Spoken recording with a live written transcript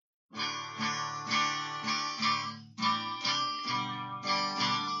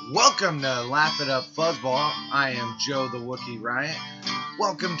Welcome to Laugh It Up Fuzzball. I am Joe the Wookiee Riot.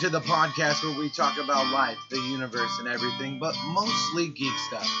 Welcome to the podcast where we talk about life, the universe, and everything, but mostly geek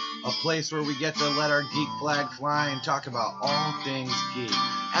stuff. A place where we get to let our geek flag fly and talk about all things geek.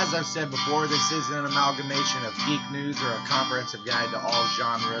 As I've said before, this isn't an amalgamation of geek news or a comprehensive guide to all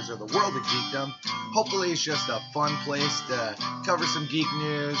genres or the world of geekdom. Hopefully it's just a fun place to cover some geek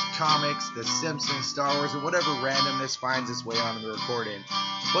news, comics, The Simpsons, Star Wars, and whatever randomness finds its way onto the recording.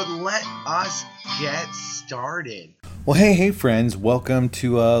 But let us get started. Well, hey friends, welcome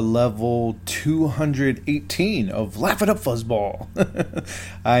to level 218 of Laugh It Up Fuzzball.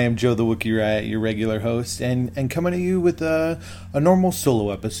 I am Joe the Wookiee Riot, your regular host, and coming to you with a normal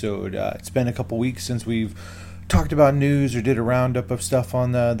solo episode. It's been a couple weeks since we've talked about news or did a roundup of stuff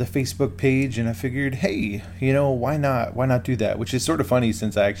on the Facebook page, and I figured, hey, why not do that? Which is sort of funny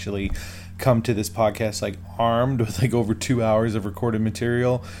since I actually come to this podcast armed with over 2 hours of recorded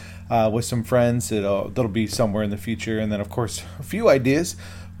material. With some friends that'll be somewhere in the future, and then of course a few ideas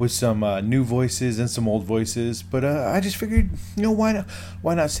with some new voices and some old voices. But I just figured, why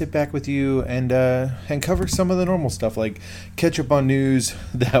not sit back with you and cover some of the normal stuff, like catch up on news.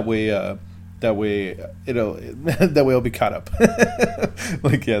 That way I'll be caught up.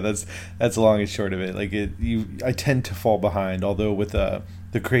 That's long and short of it. I tend to fall behind, although with the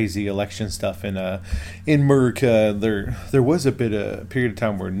crazy election stuff in America, there was a period of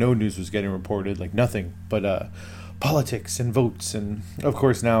time where no news was getting reported, nothing but politics and votes, and of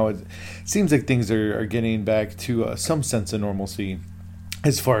course now it seems like things are getting back to some sense of normalcy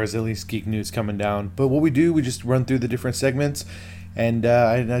as far as at least geek news coming down. But what we just run through the different segments. And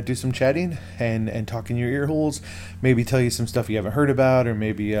I do some chatting and talk in your ear holes, maybe tell you some stuff you haven't heard about, or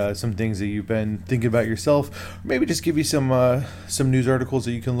maybe some things that you've been thinking about yourself, or maybe just give you some news articles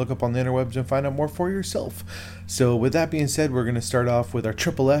that you can look up on the interwebs and find out more for yourself. So with that being said, we're going to start off with our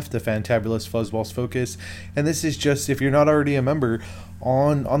Triple F, the Fantabulous Fuzzballs Focus. And this is just, if you're not already a member,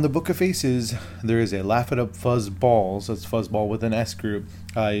 on the Book of Faces, there is a Laugh It Up Fuzzballs. That's Fuzzball with an S group.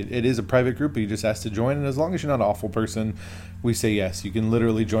 It is a private group, but you just ask to join, and as long as you're not an awful person, we say yes. You can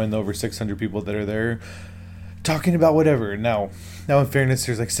literally join the over 600 people that are there talking about whatever. Now in fairness,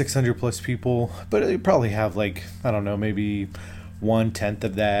 there's 600 plus people, but you probably have maybe 1/10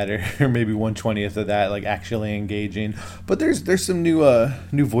 of that, or maybe 1/20th of that actually engaging. But there's some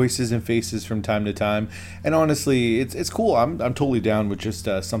new voices and faces from time to time, and honestly it's cool. I'm totally down with just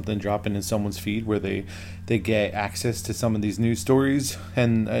something dropping in someone's feed where they get access to some of these news stories.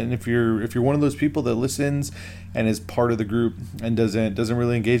 And if you're one of those people that listens and is part of the group and doesn't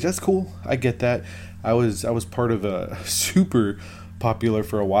really engage, that's cool. I get that. I was part of a super popular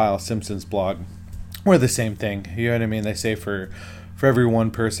for a while Simpsons blog. We're the same thing, you know what I mean? They say for every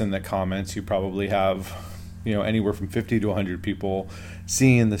one person that comments, you probably have, anywhere from 50 to 100 people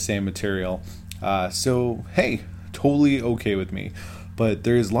seeing the same material. So, hey, totally okay with me. But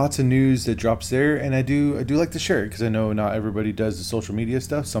there's lots of news that drops there, and I do like to share it, because I know not everybody does the social media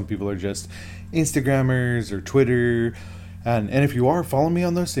stuff. Some people are just Instagrammers or Twitter. And if you are, follow me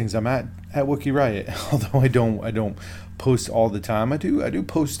on those things. I'm at Wookiee Riot, although I don't post all the time. I do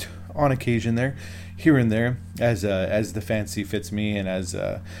post on occasion there, here and there, as the fancy fits me, and as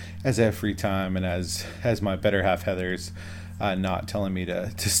I have free time, and as my better half Heather's not telling me to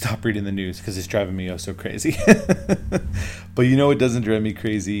stop reading the news, because it's driving me so crazy. But it doesn't drive me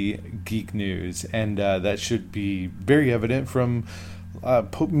crazy, geek news, and that should be very evident from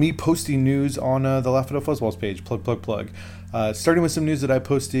me posting news on the Laugh It Up Fuzzballs page. Plug. Starting with some news that I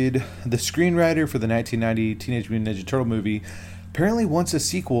posted. The screenwriter for the 1990 Teenage Mutant Ninja Turtle movie apparently wants a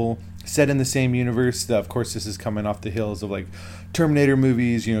sequel set in the same universe. Of course, this is coming off the heels of Terminator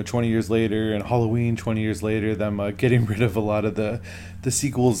movies, 20 years later, and Halloween 20 years later, them getting rid of a lot of the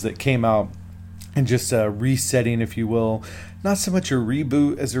sequels that came out and just resetting, if you will. Not so much a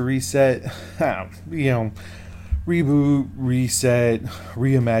reboot as a reset. Reboot, reset,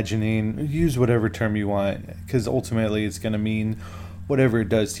 reimagining, use whatever term you want, because ultimately it's going to mean whatever it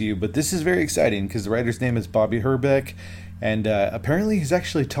does to you. But this is very exciting, because the writer's name is Bobby Herbeck, and apparently he's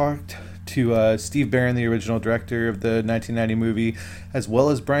actually talked to Steve Barron, the original director of the 1990 movie, as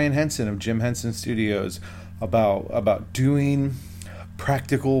well as Brian Henson of Jim Henson Studios, about doing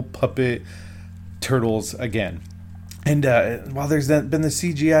practical puppet turtles again. And while there's been the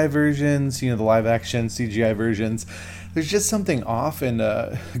CGI versions, the live-action CGI versions, there's just something off. And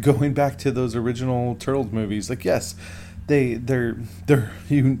going back to those original Turtles movies, yes, they're that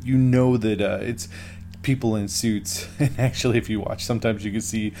it's people in suits. And actually, if you watch, sometimes you can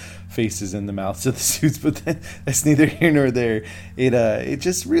see faces in the mouths of the suits, but that's neither here nor there. It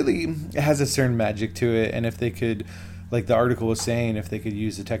just really has a certain magic to it. And if they could like the article was saying, if they could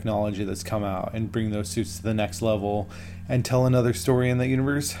use the technology that's come out and bring those suits to the next level and tell another story in that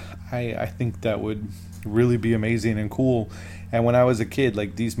universe, I think that would really be amazing and cool. And when I was a kid,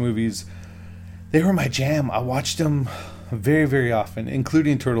 like, these movies, they were my jam. I watched them very, very often,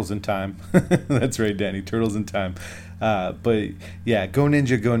 including Turtles in Time. That's right, Danny, Turtles in Time. But yeah, go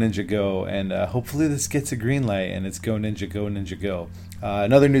Ninja, go Ninja, go. And hopefully this gets a green light and it's go Ninja, go Ninja, go.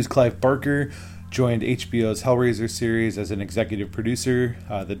 Another news, Clive Barker joined HBO's Hellraiser series as an executive producer.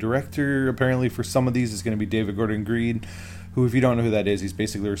 The director, apparently, for some of these is going to be David Gordon Green, who, if you don't know who that is, he's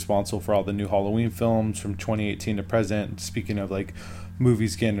basically responsible for all the new Halloween films from 2018 to present. Speaking of, like,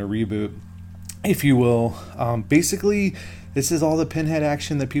 movies getting a reboot, if you will. Basically, this is all the Pinhead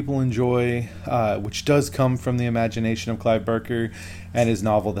action that people enjoy, which does come from the imagination of Clive Barker and his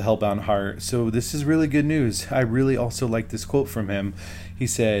novel, The Hellbound Heart. So this is really good news. I really also like this quote from him. He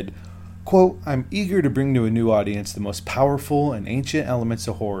said, quote, "I'm eager to bring to a new audience the most powerful and ancient elements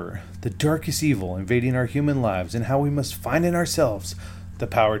of horror, the darkest evil invading our human lives, and how we must find in ourselves the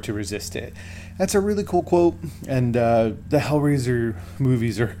power to resist it." That's a really cool quote, and the Hellraiser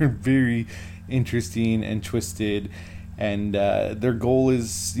movies are very interesting and twisted, and their goal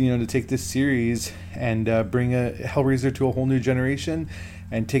is, to take this series and bring a Hellraiser to a whole new generation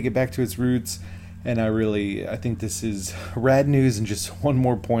and take it back to its roots. And I think this is rad news, and just one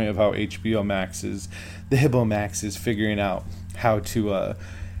more point of how HBO Max is, the Hibbo Max is figuring out how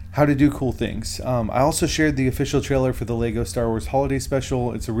to do cool things. I also shared the official trailer for the Lego Star Wars Holiday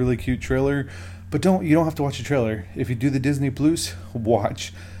Special. It's a really cute trailer, but you don't have to watch the trailer. If you do the Disney Plus,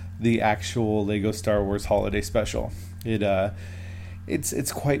 watch the actual Lego Star Wars Holiday Special.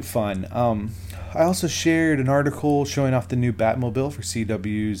 It's quite fun. I also shared an article showing off the new Batmobile for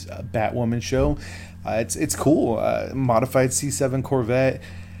CW's Batwoman show. It's cool. Modified C7 Corvette.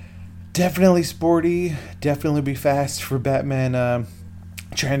 Definitely sporty. Definitely be fast for Batman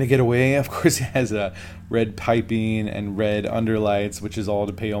trying to get away. Of course, it has red piping and red underlights, which is all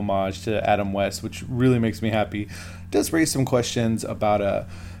to pay homage to Adam West, which really makes me happy. It does raise some questions about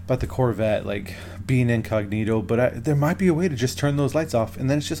the Corvette, like, being incognito, but there might be a way to just turn those lights off, and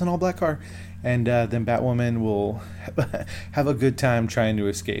then it's just an all-black car, and then Batwoman will have a good time trying to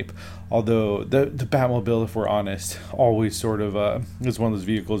escape. Although the Batmobile, if we're honest, always sort of is one of those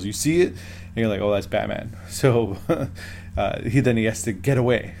vehicles you see it, and you're like, oh, that's Batman. So he has to get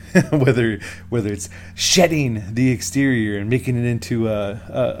away, whether it's shedding the exterior and making it into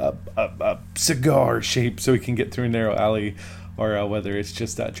a cigar shape so he can get through a narrow alley, or whether it's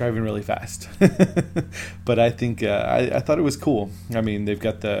just driving really fast. But I think I thought it was cool. I mean, they've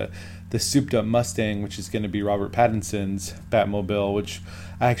got the souped up Mustang, which is going to be Robert Pattinson's Batmobile, which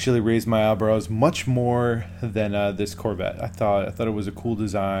I actually raised my eyebrows much more than this Corvette. I thought it was a cool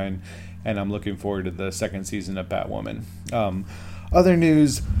design, and I'm looking forward to the second season of Batwoman. Other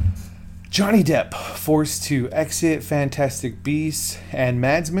news: Johnny Depp forced to exit Fantastic Beasts, and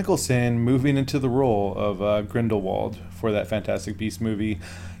Mads Mikkelsen moving into the role of Grindelwald for that Fantastic Beasts movie.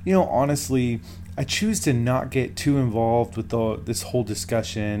 Honestly, I choose to not get too involved with this whole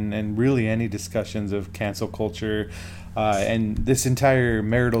discussion, and really any discussions of cancel culture and this entire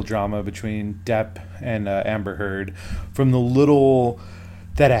marital drama between Depp and Amber Heard. From the little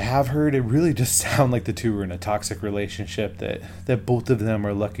that I have heard, it really just sounds like the two are in a toxic relationship that both of them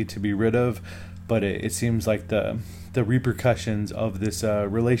are lucky to be rid of. But it seems like the repercussions of this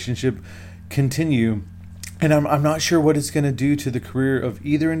relationship continue, and I'm not sure what it's going to do to the career of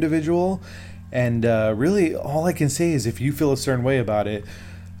either individual. And really, all I can say is, if you feel a certain way about it,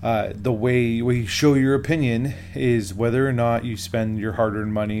 the way you show your opinion is whether or not you spend your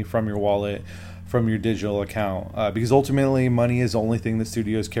hard-earned money from your wallet, from your digital account, because ultimately money is the only thing the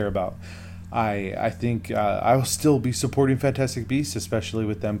studios care about. I think I will still be supporting Fantastic Beasts, especially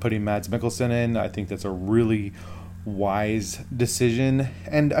with them putting Mads Mikkelsen in. I think that's a really wise decision.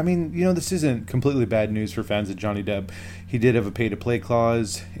 And I mean, this isn't completely bad news for fans of Johnny Depp. He did have a pay-to-play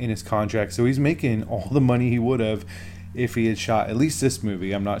clause in his contract, so he's making all the money he would have if he had shot at least this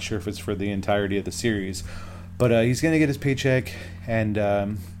movie. I'm not sure if it's for the entirety of the series, but he's going to get his paycheck. And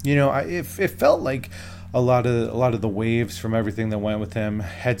it felt like a lot of the waves from everything that went with him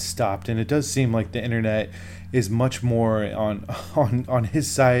had stopped, and it does seem like the internet is much more on his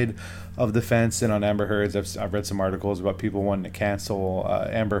side of the fence than on Amber Heard's. I've read some articles about people wanting to cancel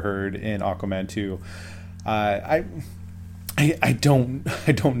Amber Heard in Aquaman 2. I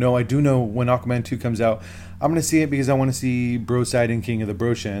don't know. I do know when Aquaman 2 comes out, I'm going to see it because I want to see Broside and King of the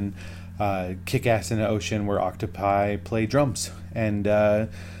Broshen kick ass in the ocean where octopi play drums. And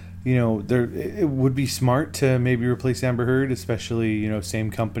it would be smart to maybe replace Amber Heard, especially same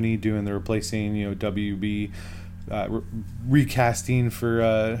company doing the replacing WB recasting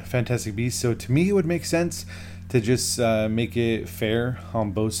for Fantastic Beasts. So to me, it would make sense to just make it fair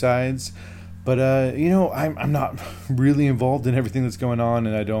on both sides. But I'm not really involved in everything that's going on,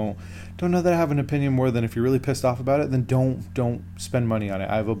 and I don't know that I have an opinion more than if you're really pissed off about it, then don't spend money on it.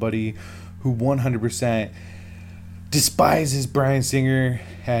 I have a buddy who 100% despises Bryan Singer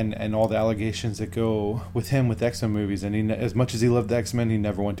and all the allegations that go with him with X-Men movies, and he, as much as he loved the X-Men, he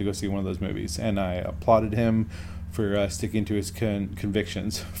never went to go see one of those movies, and I applauded him for sticking to his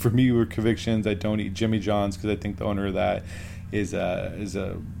convictions. For me, were convictions. I don't eat Jimmy John's because I think the owner of that is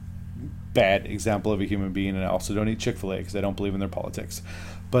a bad example of a human being, and I also don't eat Chick-fil-A because I don't believe in their politics.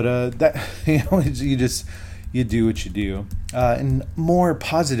 But that you do what you do. In more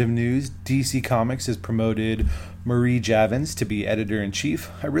positive news, DC Comics has promoted Marie Javins to be editor-in-chief.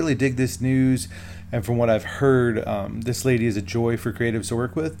 I really dig this news, and from what I've heard, this lady is a joy for creatives to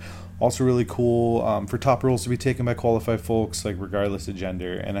work with. Also really cool for top roles to be taken by qualified folks, like regardless of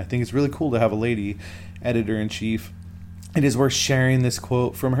gender. And I think it's really cool to have a lady editor-in-chief. It is worth sharing this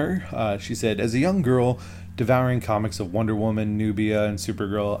quote from her. She said, "As a young girl devouring comics of Wonder Woman, Nubia, and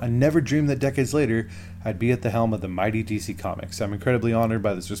Supergirl, I never dreamed that decades later I'd be at the helm of the mighty DC Comics. I'm incredibly honored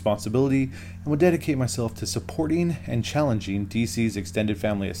by this responsibility and will dedicate myself to supporting and challenging DC's extended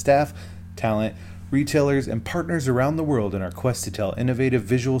family of staff, talent, retailers, and partners around the world in our quest to tell innovative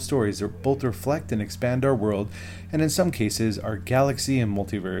visual stories that both reflect and expand our world, and in some cases, our galaxy and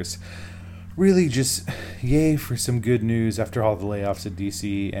multiverse." Really just yay for some good news after all the layoffs at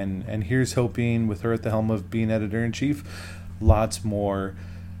DC, and here's hoping with her at the helm of being editor-in-chief, lots more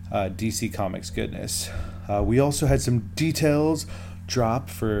DC Comics goodness. We also had some details drop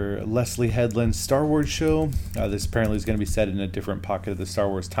for Leslie Headland's Star Wars show. This apparently is going to be set in a different pocket of the Star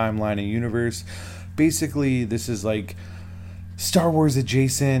Wars timeline and universe. Basically, this is like Star Wars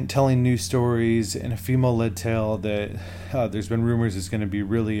adjacent, telling new stories in a female-led tale that there's been rumors is going to be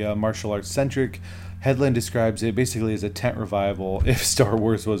really martial arts centric. Headland describes it basically as a tent revival if Star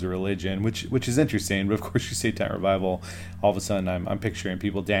Wars was a religion, which is interesting. But of course, you say tent revival, all of a sudden I'm picturing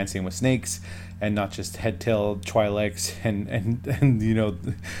people dancing with snakes and not just head-tail Twi'leks and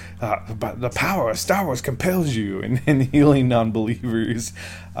the power of Star Wars compels you and healing non-believers.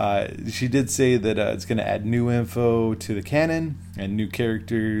 She did say that it's going to add new info to the canon and new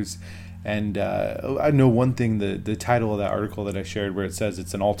characters. And I know one thing, the title of that article that I shared where it says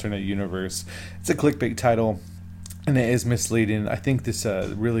it's an alternate universe, it's a clickbait title, and it is misleading. I think this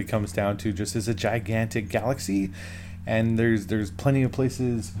really comes down to just as a gigantic galaxy, and there's plenty of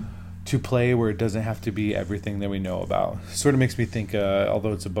places to play where it doesn't have to be everything that we know about. Sort of makes me think,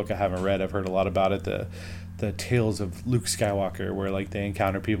 although it's a book I haven't read, I've heard a lot about it, the tales of Luke Skywalker, where like they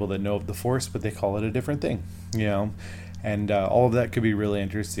encounter people that know of the Force, but they call it a different thing, And all of that could be really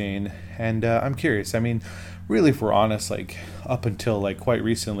interesting. And I'm curious. I mean, really, if we're honest, like up until like quite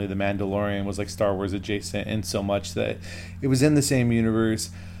recently, The Mandalorian was like Star Wars adjacent in so much that it was in the same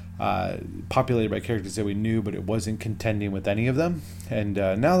universe, populated by characters that we knew, but it wasn't contending with any of them. And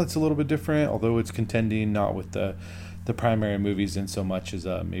now that's a little bit different, although it's contending not with the primary movies in so much as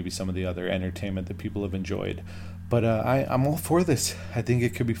maybe some of the other entertainment that people have enjoyed. But I'm all for this. I think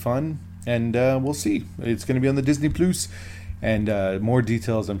it could be fun. And we'll see. It's going to be on the Disney Plus, and more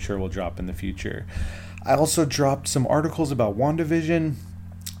details I'm sure will drop in the future. I also dropped some articles about WandaVision.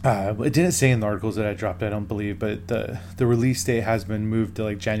 It didn't say in the articles that I dropped, I don't believe, but the release date has been moved to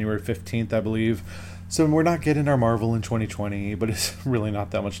like January 15th, I believe. So we're not getting our Marvel in 2020, but it's really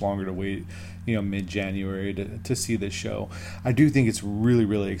not that much longer to wait, mid-January to see this show. I do think it's really,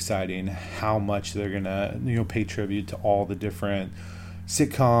 really exciting how much they're going to, pay tribute to all the different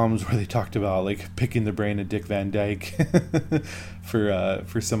sitcoms where they talked about like picking the brain of Dick Van Dyke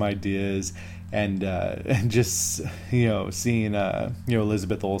for some ideas, and just seeing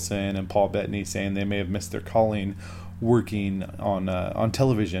Elizabeth Olsen and Paul Bettany saying they may have missed their calling working on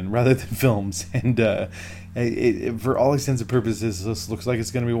television rather than films, and for all intents and purposes this looks like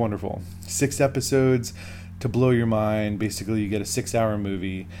it's going to be wonderful. 6 episodes to blow your mind. Basically you get a 6-hour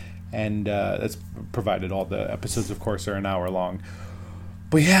movie, and that's provided all the episodes of course are an hour long.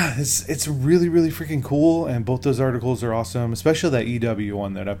 But yeah, it's really, really freaking cool, and both those articles are awesome, especially that EW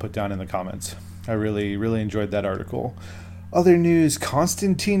one that I put down in the comments. I really, really enjoyed that article. Other news,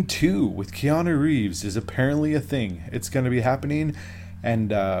 Constantine 2 with Keanu Reeves is apparently a thing. It's going to be happening,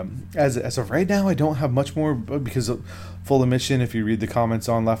 and as of right now, I don't have much more, because full admission, if you read the comments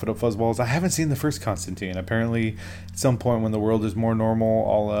on Laugh It Up Fuzzballs, I haven't seen the first Constantine. Apparently, at some point when the world is more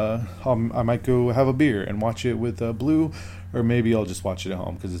normal, I might go have a beer and watch it with Blue, or maybe I'll just watch it at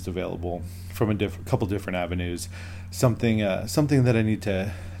home because it's available from a couple different avenues. Something that I need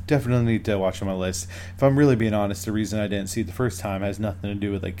to definitely need to watch on my list. If I'm really being honest, the reason I didn't see it the first time has nothing to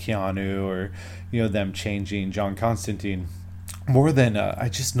do with like Keanu or them changing John Constantine. More than I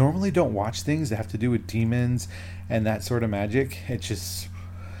just normally don't watch things that have to do with demons and that sort of magic. It's just,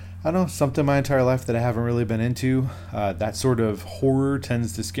 I don't know, something my entire life that I haven't really been into. That sort of horror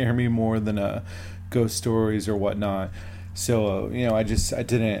tends to scare me more than ghost stories or whatnot. So I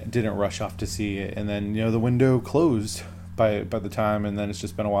didn't rush off to see it, and then the window closed by the time, and then it's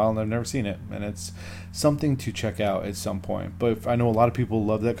just been a while and I've never seen it, and it's something to check out at some point. But I know a lot of people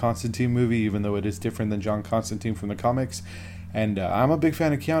love that Constantine movie, even though it is different than John Constantine from the comics, and I'm a big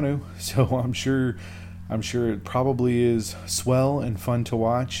fan of Keanu, so I'm sure it probably is swell and fun to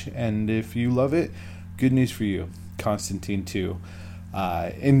watch. And if you love it, good news for you, Constantine 2.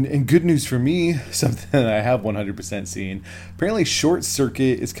 And good news for me, something that I have 100% seen. Apparently Short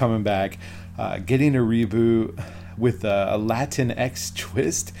Circuit is coming back, getting a reboot with a Latin X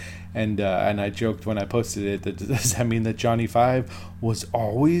twist. And I joked when I posted it that does that mean that Johnny Five was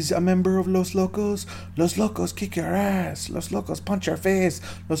always a member of Los Locos? Los Locos kick your ass. Los Locos punch your face.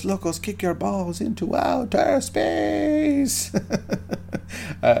 Los Locos kick your balls into outer space.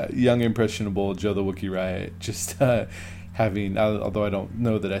 Young impressionable Joe the Wookiee Riot. Just having, although I don't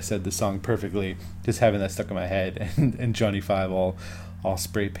know that I said the song perfectly, just having that stuck in my head, and Johnny Five all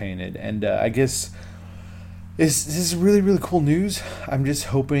spray painted. And I guess this is really, really cool news. I'm just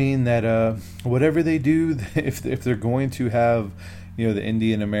hoping that whatever they do, if they're going to have the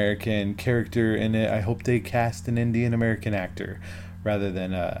Indian American character in it, I hope they cast an Indian American actor rather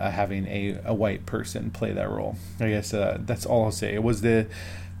than having a white person play that role. I guess that's all I'll say. It was the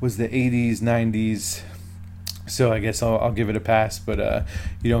 80s, 90s. So I guess I'll give it a pass, but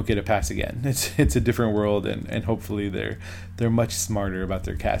you don't get a pass again. It's a different world, and hopefully they're much smarter about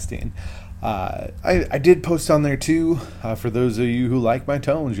their casting. I did post on there too. For those of you who like my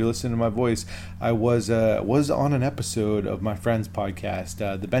tones, you listen to my voice. I was on an episode of my friend's podcast,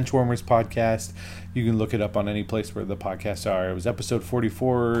 the Benchwarmers podcast. You can look it up on any place where the podcasts are. It was episode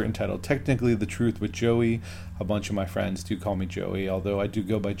 44, entitled "Technically the Truth with Joey." A bunch of my friends do call me Joey, although I do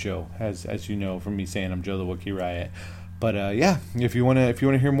go by Joe, as you know from me saying I'm Joe the Wookiee Riot. But yeah, if you wanna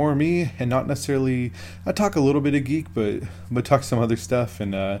hear more of me, and not necessarily, I talk a little bit of geek, but talk some other stuff,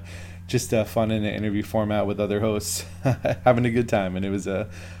 and just fun in an interview format with other hosts, having a good time, and it was a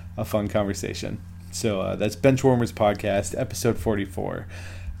fun conversation. So that's Benchwarmers Podcast, episode 44.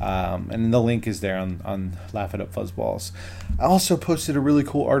 And the link is there on Laugh It Up Fuzzballs. I also posted a really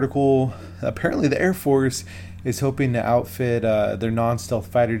cool article. Apparently the Air Force is hoping to outfit their non-stealth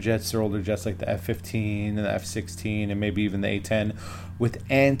fighter jets, their older jets like the F-15 and the F-16 and maybe even the A-10, with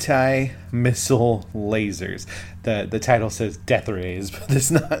anti-missile lasers. The title says death rays, but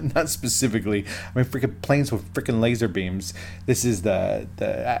it's not specifically. I mean, freaking planes with freaking laser beams. This is the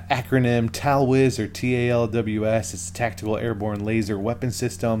acronym TALWIS, or TALWS. It's a Tactical Airborne Laser Weapon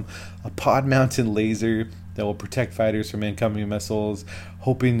System, a pod-mounted laser that will protect fighters from incoming missiles.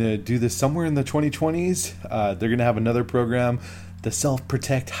 Hoping to do this somewhere in the 2020s. They're going to have another program, the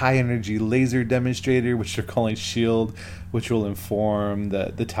Self-Protect High Energy Laser Demonstrator, which they're calling SHIELD, which will inform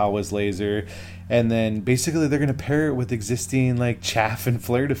the TALWIS laser. And then basically they're going to pair it with existing like chaff and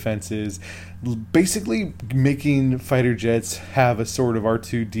flare defenses, basically making fighter jets have a sort of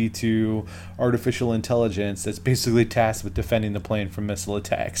R2-D2 artificial intelligence that's basically tasked with defending the plane from missile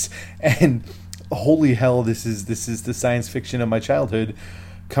attacks. And holy hell, this is the science fiction of my childhood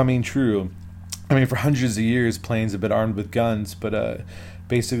coming true. I mean, for hundreds of years, planes have been armed with guns, but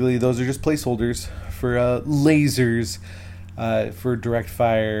basically those are just placeholders for lasers, for direct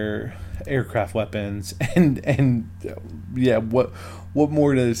fire aircraft weapons, and yeah, what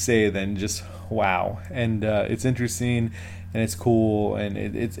more to say than just wow. And it's interesting, and it's cool, and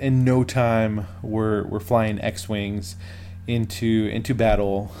it's in no time we're flying X-wings into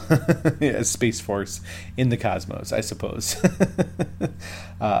battle as Space Force in the cosmos, I suppose.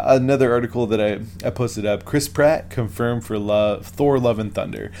 Another article that I posted up, Chris Pratt confirmed for Thor Love and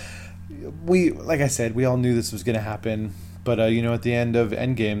Thunder. Like I said, we all knew this was going to happen, but at the end of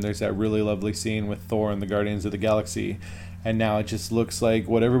Endgame, there's that really lovely scene with Thor and the Guardians of the Galaxy, and now it just looks like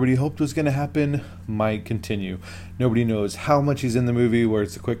what everybody hoped was going to happen might continue. Nobody knows how much he's in the movie, whether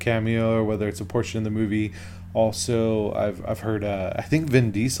it's a quick cameo or whether it's a portion of the movie. Also, I've heard I think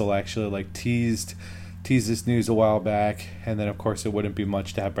Vin Diesel actually teased this news a while back, and then of course it wouldn't be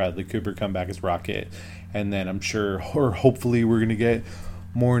much to have Bradley Cooper come back as Rocket, and then I'm sure, or hopefully, we're gonna get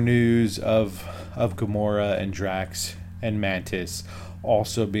more news of Gamora and Drax and Mantis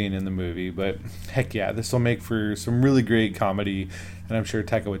also being in the movie. But heck yeah, this will make for some really great comedy, and I'm sure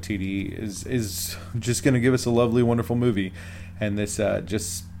Taika Waititi is just gonna give us a lovely, wonderful movie. And this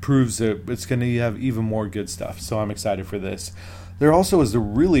just proves that it's going to have even more good stuff. So I'm excited for this. There also is the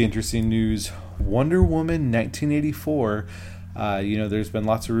really interesting news, Wonder Woman 1984. There's been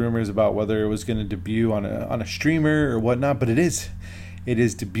lots of rumors about whether it was going to debut on a streamer or whatnot, but it is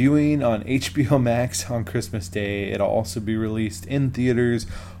debuting on HBO Max on Christmas Day. It'll also be released in theaters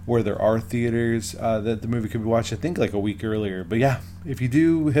where there are theaters that the movie could be watched, I think, like a week earlier. But yeah, if you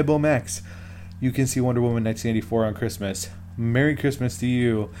do HBO Max, you can see Wonder Woman 1984 on Christmas. Merry Christmas to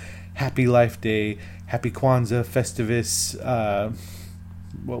you. Happy Life Day. Happy Kwanzaa, Festivus,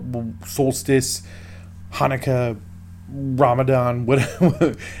 Solstice, Hanukkah, Ramadan,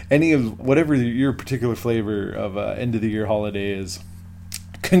 whatever your particular flavor of end of the year holiday is.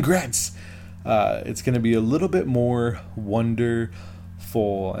 Congrats! It's going to be a little bit more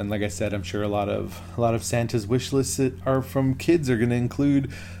wonderful, and like I said, I'm sure a lot of Santa's wish lists that are from kids are going to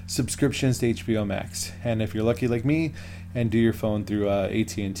include subscriptions to HBO Max. And if you're lucky like me and do your phone through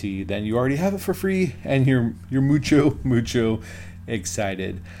AT&T, then you already have it for free, and you're mucho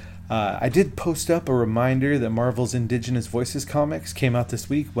excited. I did post up a reminder that Marvel's Indigenous Voices comics came out this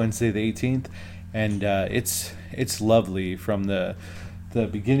week, Wednesday the 18th, and it's lovely from the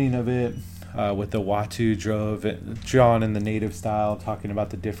beginning of it, with the Watu drawn in the native style, talking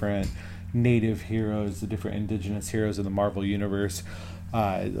about the different native heroes, the different indigenous heroes in the Marvel universe.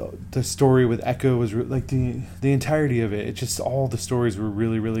 The story with Echo was like the entirety of it. It just, all the stories were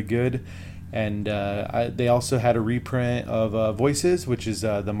really, really good. And they also had a reprint of Voices, which is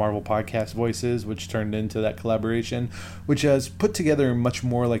the Marvel podcast Voices, which turned into that collaboration, which has put together much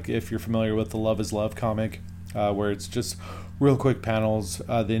more like, if you're familiar with the Love is Love comic, where it's just real quick panels.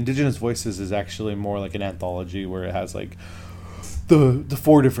 The Indigenous Voices is actually more like an anthology where it has like the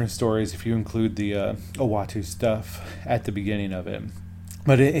 4 different stories if you include the Owatu stuff at the beginning of it.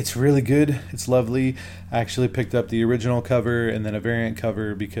 But it's really good. It's lovely. I actually picked up the original cover and then a variant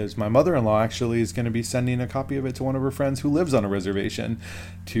cover because my mother-in-law actually is going to be sending a copy of it to one of her friends who lives on a reservation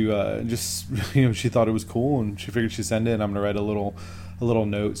to she thought it was cool and she figured she'd send it, and I'm going to write a little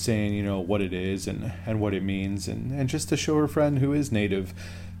note saying, what it is and what it means, and just to show her friend who is native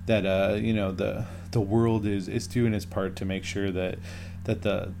that, the world is doing its part to make sure that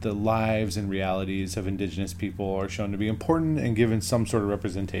the lives and realities of Indigenous people are shown to be important and given some sort of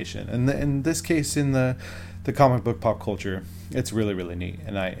representation. And in this case, in the comic book pop culture, it's really, really neat.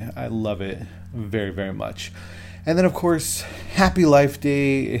 And I love it very, very much. And then, of course, Happy Life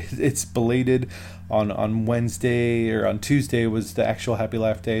Day. It's belated. On Wednesday or on Tuesday was the actual Happy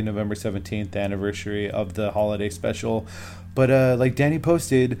Life Day, November 17th, the anniversary of the holiday special. But like Danny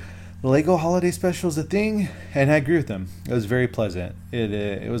posted, the Lego holiday special is a thing, and I agree with him. It was very pleasant.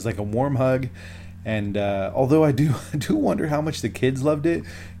 It was like a warm hug, and although I do wonder how much the kids loved it,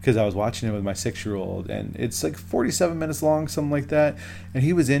 because I was watching it with my 6-year-old, and it's like 47 minutes long, something like that, and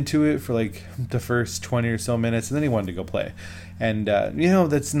he was into it for like the first 20 or so minutes, and then he wanted to go play. And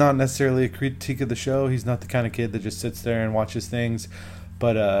that's not necessarily a critique of the show. He's not the kind of kid that just sits there and watches things,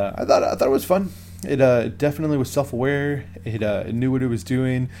 but I thought it was fun. It definitely was self-aware. It knew what it was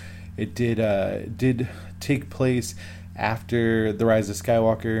doing. It did take place after The Rise of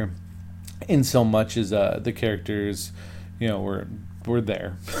Skywalker, in so much as the characters, were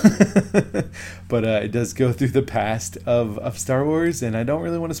there. But it does go through the past of Star Wars, and I don't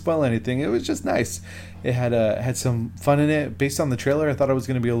really want to spoil anything. It was just nice. It had some fun in it. Based on the trailer, I thought it was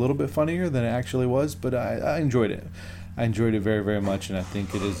going to be a little bit funnier than it actually was, but I enjoyed it. I enjoyed it very, very much, and I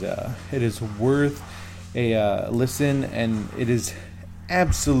think it is worth a listen, and it is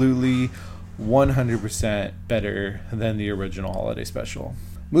absolutely 100% better than the original holiday special.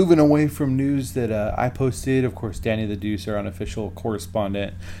 Moving away from news that I posted, of course, Danny the Deuce, our unofficial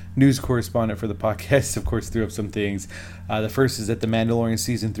news correspondent for the podcast, of course, threw up some things. The first is that The Mandalorian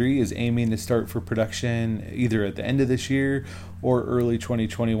Season 3 is aiming to start for production either at the end of this year or early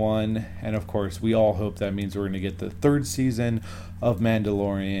 2021. And, of course, we all hope that means we're going to get the 3rd season of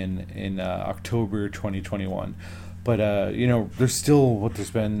Mandalorian in October 2021. But, there's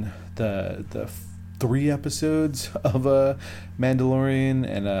been the 3 episodes of Mandalorian,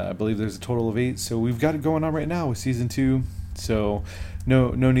 and I believe there's a total of 8. So we've got it going on right now with season 2. So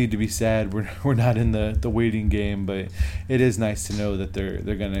no need to be sad. We're not in the waiting game, but it is nice to know that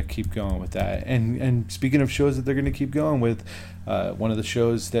they're gonna keep going with that. And speaking of shows that they're gonna keep going with, one of the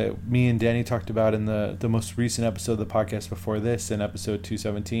shows that me and Danny talked about in the most recent episode of the podcast before this, in episode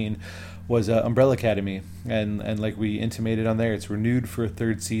 217, was Umbrella Academy, and like we intimated on there, it's renewed for a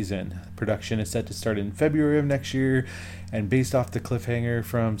 3rd season. Production is set to start in February of next year, and based off the cliffhanger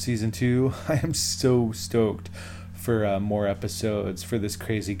from season 2, I am so stoked for more episodes for this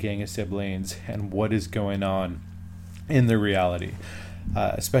crazy gang of siblings and what is going on in their reality.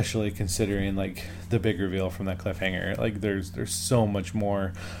 especially considering like the big reveal from that cliffhanger. Like there's so much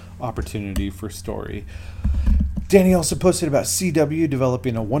more opportunity for story. Danny also posted about CW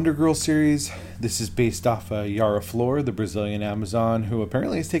developing a Wonder Girl series. This is based off Yara Flor, the Brazilian Amazon, who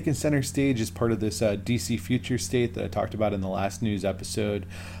apparently has taken center stage as part of this DC future state that I talked about in the last news episode.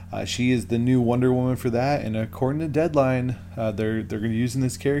 She is the new Wonder Woman for that, and according to Deadline, they're going to be using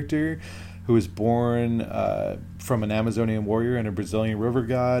this character who was born from an Amazonian warrior and a Brazilian river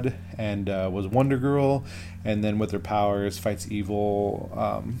god, and was Wonder Girl, and then with her powers fights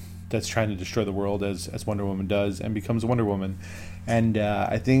evil that's trying to destroy the world as Wonder Woman does, and becomes Wonder Woman. And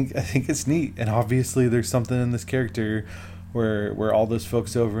I think it's neat. And obviously there's something in this character where all those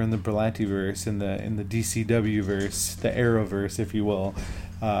folks over in the Berlantiverse, in the DCW verse, the Arrowverse, if you will,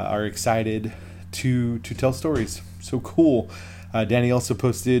 are excited to tell stories. So cool. Danny also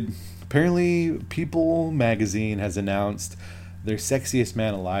posted, apparently People magazine has announced their sexiest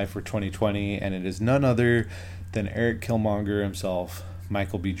man alive for 2020, and it is none other than Eric Killmonger himself,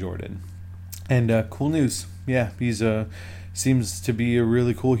 Michael B. Jordan. And cool news. Yeah, he's seems to be a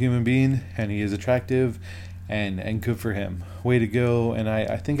really cool human being, and he is attractive, and good for him. Way to go. And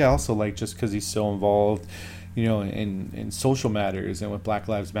I think I also like, just because he's so involved, in social matters and with Black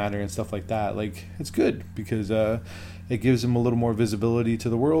Lives Matter and stuff like that, like, it's good because it gives him a little more visibility to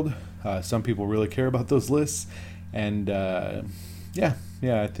the world. Some people really care about those lists, and I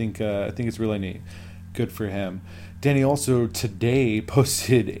think it's really neat. Good for him. Danny also today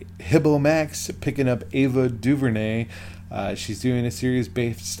posted Hibbo Max picking up Ava DuVernay. She's doing a series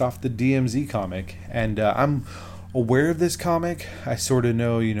based off the DMZ comic, and I'm aware of this comic. I sort of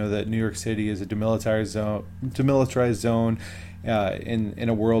know, that New York City is a demilitarized zone in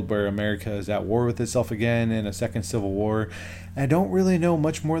a world where America is at war with itself again in a second civil war. I don't really know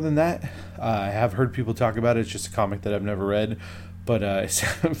much more than that. I have heard people talk about it. It's just a comic that I've never read, but it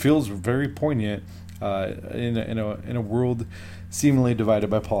feels very poignant in a world seemingly divided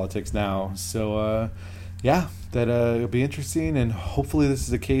by politics now. So it'll be interesting, and hopefully this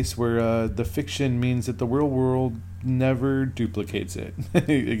is a case where the fiction means that the real world never duplicates it.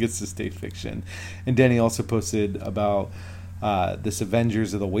 It gets to stay fiction. And Danny also posted about this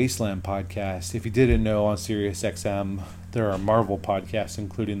Avengers of the Wasteland podcast. If you didn't know, on SiriusXM there are Marvel podcasts,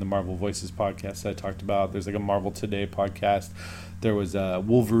 including the Marvel Voices podcast that I talked about. There's like a Marvel Today podcast. There was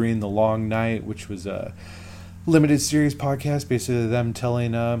Wolverine the Long Night, which was a limited series podcast, basically them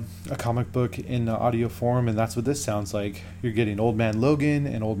telling a comic book in audio form, and that's what this sounds like. You're getting Old Man Logan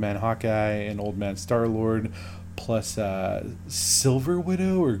and Old Man Hawkeye and Old Man Star-Lord, plus Silver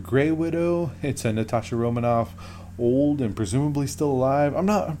Widow or Grey Widow. It's a Natasha Romanoff, old and presumably still alive. I'm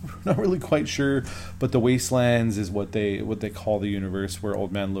not really quite sure, but the Wastelands is what they call the universe where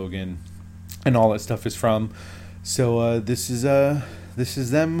Old Man Logan and all that stuff is from. So this is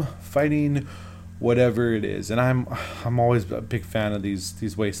them fighting whatever it is, and I'm always a big fan of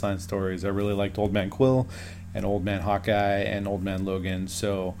these Wasteland stories. I really liked Old Man Quill and Old Man Hawkeye and Old Man Logan.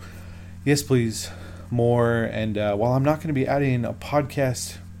 So yes, please, more. And while I'm not going to be adding a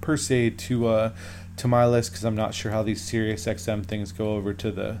podcast per se to my list, because I'm not sure how these SiriusXM things go over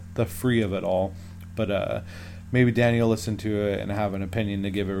to the free of it all, but maybe Danny will listen to it and have an opinion to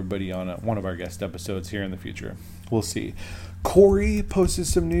give everybody on one of our guest episodes here in the future. We'll see. Corey posted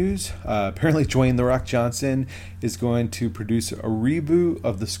some news. Apparently Dwayne "The Rock" Johnson is going to produce a reboot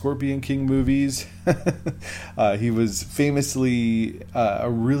of the Scorpion King movies. He was famously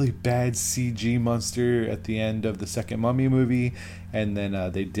a really bad CG monster at the end of the second Mummy movie, and then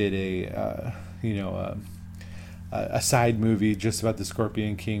they did a side movie just about the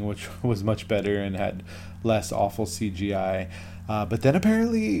Scorpion King, which was much better and had less awful CGI. But then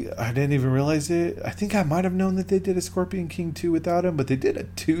apparently, I didn't even realize it. I think I might have known that they did a Scorpion King 2 without him, but they did a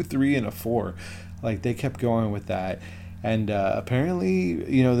 2, 3, and a 4. Like, they kept going with that. And apparently,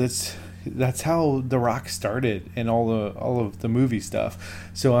 that's how The Rock started and all of the movie stuff.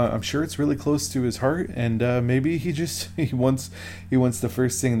 So I'm sure it's really close to his heart, and maybe he wants the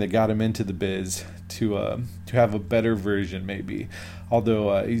first thing that got him into the biz to have a better version, maybe.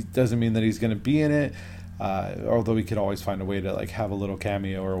 Although he doesn't mean that he's going to be in it. Although he could always find a way to like have a little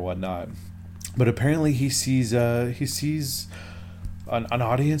cameo or whatnot. But apparently he sees an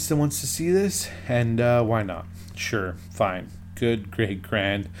audience that wants to see this, and why not? Sure, fine, good, great,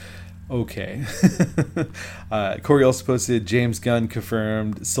 grand. Okay. Corey also posted James Gunn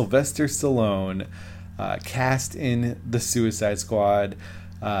confirmed Sylvester Stallone cast in the Suicide Squad.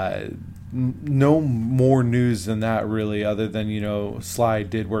 No more news than that, really, other than, Sly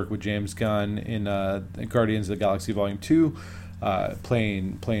did work with James Gunn in Guardians of the Galaxy Volume 2.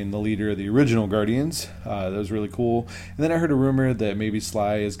 playing the leader of the original Guardians. That was really cool. And then I heard a rumor that maybe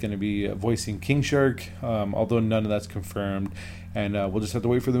Sly is going to be voicing King Shark, although none of that's confirmed. And we'll just have to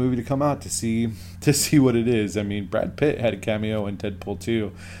wait for the movie to come out to see what it is. I mean, Brad Pitt had a cameo in Deadpool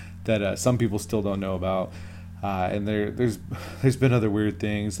 2 that some people still don't know about. And there's been other weird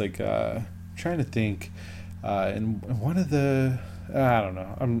things, like trying to think. And one of the, I don't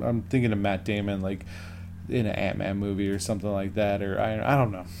know, I'm thinking of Matt Damon, like in an Ant-Man movie or something like that, or I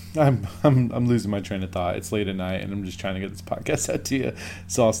don't know. I'm losing my train of thought. It's late at night, and I'm just trying to get this podcast out to you,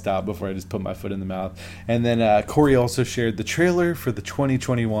 so I'll stop before I just put my foot in the mouth. And then Corey also shared the trailer for the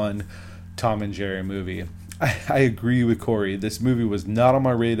 2021 Tom and Jerry movie. I agree with Corey. This movie was not on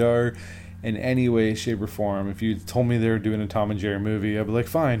my radar in any way, shape, or form. If you told me they were doing a Tom and Jerry movie, I'd be like,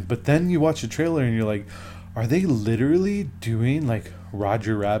 fine. But then you watch the trailer and you're like, are they literally doing like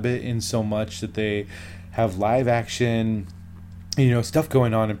Roger Rabbit in so much that they have live action, stuff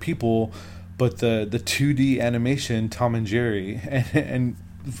going on and people, but the 2D animation Tom and Jerry, and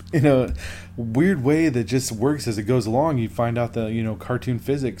in a weird way that just works as it goes along, you find out that cartoon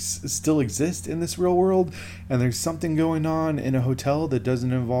physics still exist in this real world, and there's something going on in a hotel that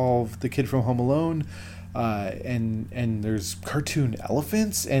doesn't involve the kid from Home Alone. And there's cartoon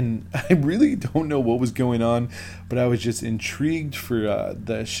elephants, and I really don't know what was going on, but I was just intrigued for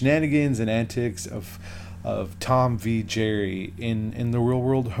the shenanigans and antics of Tom v. Jerry in the real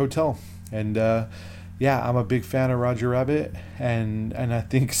world hotel. And I'm a big fan of Roger Rabbit, and I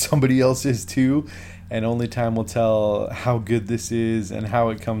think somebody else is too, and only time will tell how good this is and how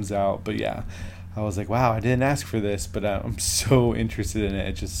it comes out. But yeah, I was like, wow, I didn't ask for this, but I'm so interested in it.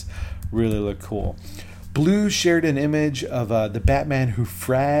 It just really looked cool. Blue shared an image of the Batman Who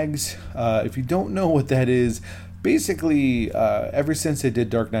Frags. If you don't know what that is, basically ever since they did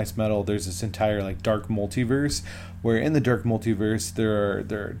Dark Knight's Metal, there's this entire like dark multiverse, where in the dark multiverse there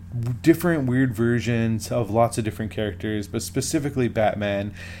are different weird versions of lots of different characters, but specifically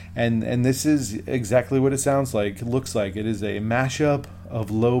Batman, and this is exactly what it sounds like. It looks like it is a mashup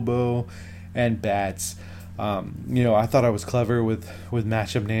of Lobo and Bats. I thought I was clever with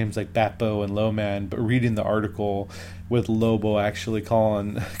matchup names like Batbo and Lowman, but reading the article with Lobo actually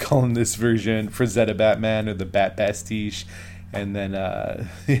calling this version Frazetta Batman, or the Bat Pastiche, and then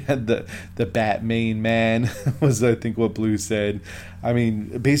the Bat Main Man was, I think, what Blue said. I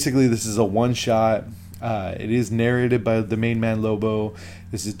mean, basically this is a one shot. It is narrated by the main man Lobo.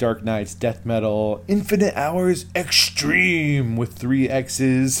 This is Dark Knight's death metal Infinite Hours Extreme with 3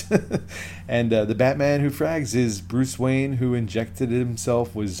 X's. And the Batman Who Frags is Bruce Wayne, who injected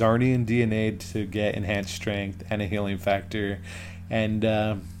himself with Zarnian DNA to get enhanced strength and a healing factor. And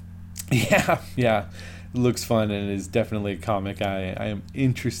it looks fun, and is definitely a comic I am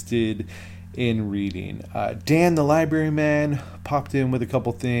interested in reading. Dan the Library Man popped in with a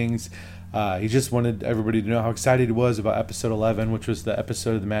couple things. He just wanted everybody to know how excited he was about episode 11, which was the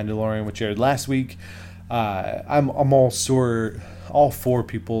episode of The Mandalorian, which aired last week. I'm all for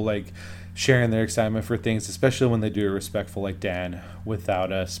people like sharing their excitement for things, especially when they do it respectful like Dan,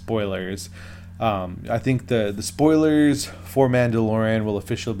 without spoilers. I think the spoilers for Mandalorian will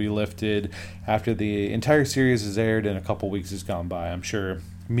officially be lifted after the entire series is aired and a couple weeks has gone by. I'm sure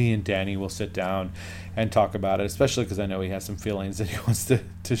me and Danny will sit down and talk about it, especially because I know he has some feelings that he wants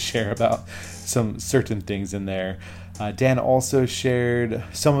to share about some certain things in there. Dan also shared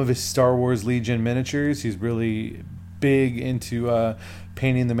some of his Star Wars Legion miniatures. He's really big into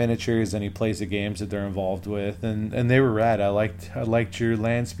painting the miniatures, and he plays the games that they're involved with, and they were rad. I liked your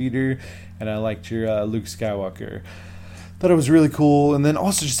Land Speeder, and I liked your Luke Skywalker. Thought it was really cool. And then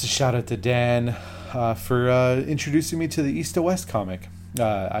also just a shout out to Dan for introducing me to the East to West comic.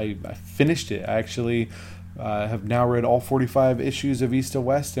 I finished it. I actually have now read all 45 issues of East to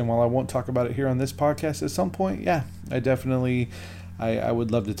West, and while I won't talk about it here on this podcast at some point, I definitely I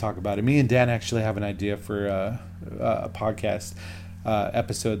would love to talk about it. Me and Dan actually have an idea for a podcast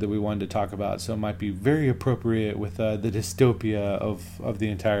episode that we wanted to talk about, so it might be very appropriate with the dystopia of the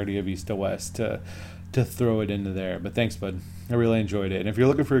entirety of East to West to throw it into there. But thanks, bud. I really enjoyed it. And if you're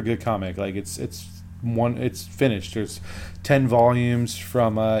looking for a good comic, like it's finished. There's 10 volumes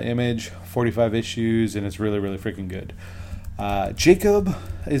from Image, 45 issues, and it's really, really freaking good. Jacob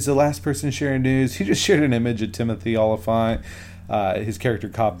is the last person sharing news. He just shared an image of Timothy Oliphant, his character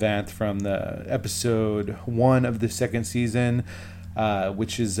Cobb Vanth from the episode 1 of the second season,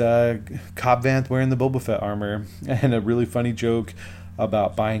 which is Cobb Vanth wearing the Boba Fett armor, and a really funny joke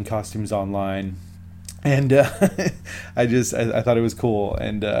about buying costumes online. And I thought it was cool.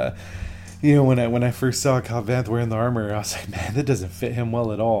 And when I first saw Cobb Vanth wearing the armor, I was like, man, that doesn't fit him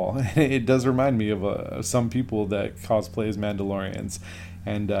well at all. And it does remind me of some people that cosplay as Mandalorians,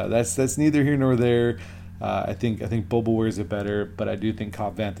 and that's neither here nor there. I think Boba wears it better, but I do think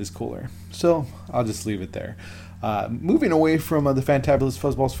Cobb Vanth is cooler. So I'll just leave it there. Moving away from the Fantabulous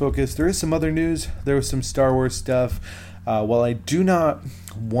Fuzzballs focus, there is some other news. There was some Star Wars stuff. While I do not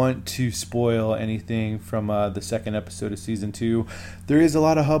want to spoil anything from the second episode of Season 2, there is a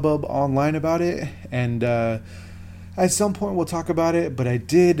lot of hubbub online about it, and at some point we'll talk about it, but I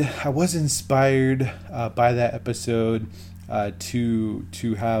was inspired by that episode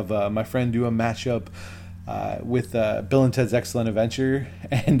to have my friend do a matchup with Bill and Ted's Excellent Adventure,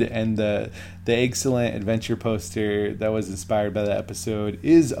 and the Excellent Adventure poster that was inspired by that episode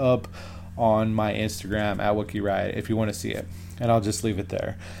is up on my Instagram at Wookiee Riot if you want to see it, and I'll just leave it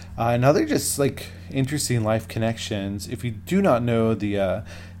there. Another just like interesting life connections. If you do not know the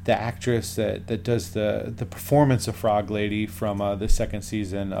actress that does the performance of Frog Lady from the second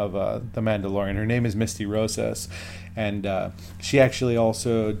season of The Mandalorian, her name is Misty Rosas, and she actually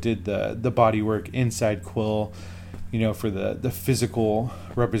also did the body work inside Quill, for the physical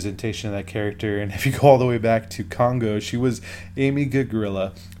representation of that character. And if you go all the way back to Congo, she was Amy Good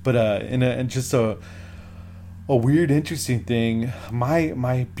Gorilla. But in just a weird, interesting thing,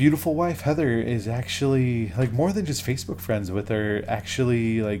 my beautiful wife Heather is actually like more than just Facebook friends with her.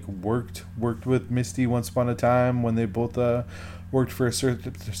 Actually, like worked with Misty once upon a time when they both worked for a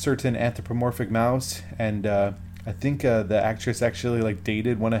certain anthropomorphic mouse, and I think the actress actually like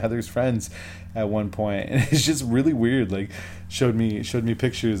dated one of Heather's friends at one point, and it's just really weird. Like showed me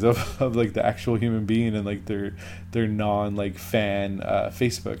pictures of like the actual human being and like their non like fan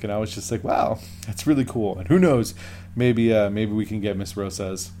Facebook, and I was just like, wow, that's really cool. And who knows, maybe we can get Miss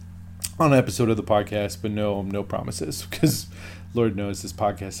Rosas on an episode of the podcast, but no promises, because Lord knows this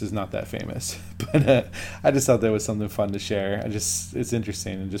podcast is not that famous. But I just thought that was something fun to share. It's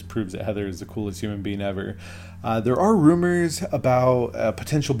interesting and just proves that Heather is the coolest human being ever. There are rumors about a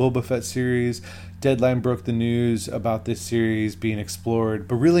potential Boba Fett series. Deadline broke the news about this series being explored,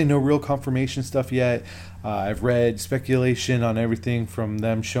 but really no real confirmation stuff yet. I've read speculation on everything from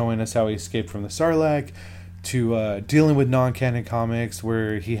them showing us how he escaped from the Sarlacc to dealing with non-canon comics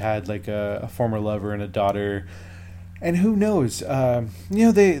where he had like a former lover and a daughter. And who knows?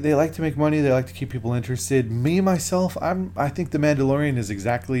 They like to make money. They like to keep people interested. Me, myself, I think The Mandalorian is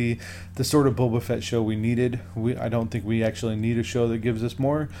exactly the sort of Boba Fett show we needed. I don't think we actually need a show that gives us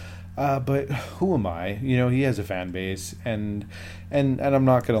more. But who am I? He has a fan base, and I'm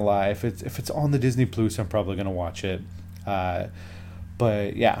not gonna lie. If it's on the Disney Plus, I'm probably gonna watch it.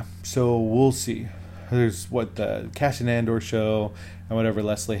 But yeah, so we'll see. There's the Cassian Andor show and whatever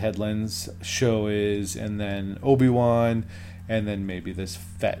Leslie Headland's show is, and then Obi-Wan, and then maybe this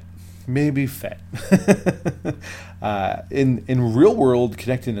Fett. Maybe Fett. In real world,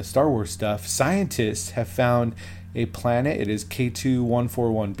 connecting to Star Wars stuff, scientists have found a planet. It is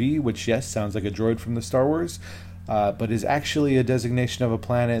K2141b, which, yes, sounds like a droid from the Star Wars, but is actually a designation of a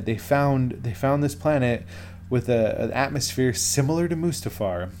planet. They found this planet with an atmosphere similar to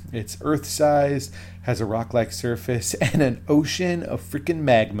Mustafar. It's Earth-sized, has a rock-like surface, and an ocean of freaking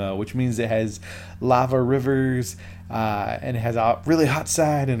magma, which means it has lava rivers, and it has a really hot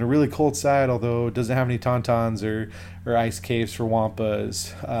side and a really cold side, although it doesn't have any tauntauns or ice caves for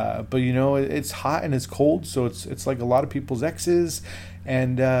wampas. But it's hot and it's cold, so it's like a lot of people's exes,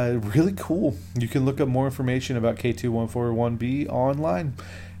 and really cool. You can look up more information about K2141b online.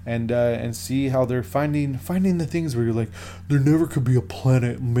 And see how they're finding the things where you're like, there never could be a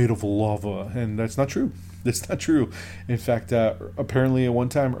planet made of lava, and that's not true. That's not true. In fact, apparently at one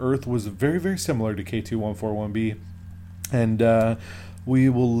time Earth was very, very similar to K2141b, and we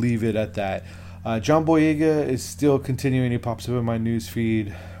will leave it at that. John Boyega is still continuing. He pops up in my news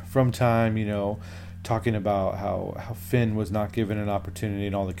feed from time, talking about how Finn was not given an opportunity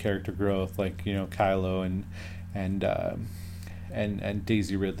and all the character growth, like Kylo and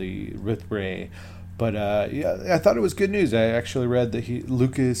Daisy Ridley with Rey. But I thought it was good news. I actually read that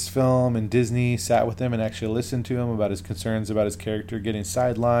Lucasfilm and Disney sat with him and actually listened to him about his concerns about his character getting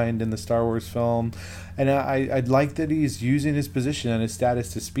sidelined in the Star Wars film. And I'd like that he's using his position and his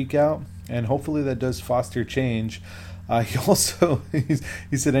status to speak out, and hopefully that does foster change. He also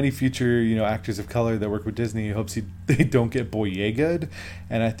he said any future actors of color that work with Disney, he hopes they don't get Boyega'd.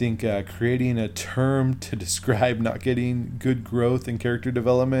 And I think creating a term to describe not getting good growth and character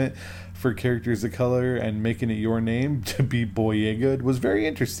development for characters of color and making it your name to be Boyega'd was very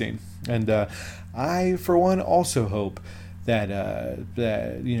interesting. And I, for one, also hope that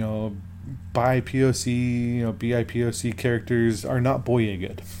BIPOC, BIPOC characters are not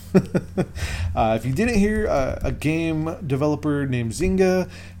Boyega. If you didn't hear, a game developer named Zynga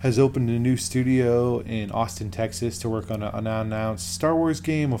has opened a new studio in Austin, Texas to work on an unannounced Star Wars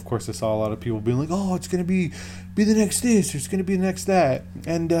game. Of course, I saw a lot of people being like, oh, it's going to be the next this, it's going to be the next that.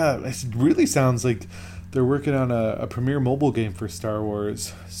 And it really sounds like they're working on a premiere mobile game for Star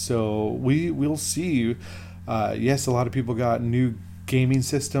Wars. So we'll see. Yes, a lot of people got new gaming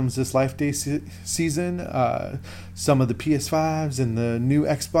systems this Life Day season, some of the PS5s and the new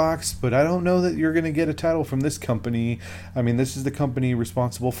Xbox, but I don't know that you're going to get a title from this company. I mean, this is the company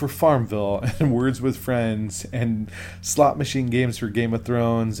responsible for Farmville and Words with Friends and slot machine games for Game of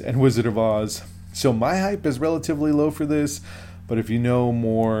Thrones and Wizard of Oz. So my hype is relatively low for this, but if you know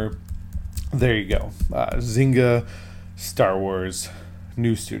more, there you go. Zynga, Star Wars,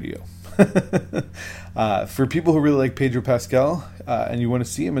 new studio. For people who really like Pedro Pascal and you want to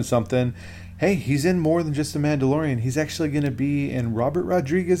see him in something, hey, he's in more than just The Mandalorian. He's actually going to be in Robert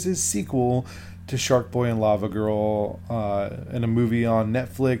Rodriguez's sequel to Shark Boy and Lava Girl in a movie on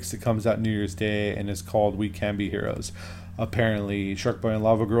Netflix that comes out New Year's Day and is called We Can Be Heroes. Apparently, Shark Boy and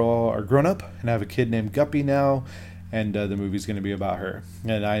Lava Girl are grown up and have a kid named Guppy now, and the movie's going to be about her.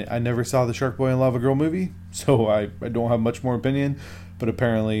 And I never saw the Shark Boy and Lava Girl movie, so I don't have much more opinion. But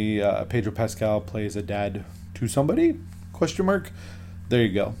apparently, Pedro Pascal plays a dad to somebody? ? There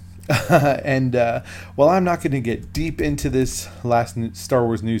you go. And while I'm not going to get deep into this last Star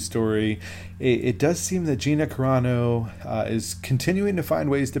Wars news story, it does seem that Gina Carano is continuing to find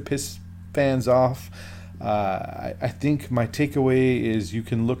ways to piss fans off. I think my takeaway is you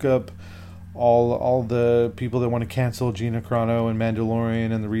can look up all the people that want to cancel Gina Carano and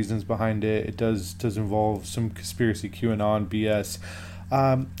Mandalorian and the reasons behind it. It does involve some conspiracy QAnon BS.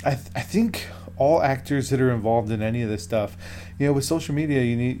 I think all actors that are involved in any of this stuff, with social media,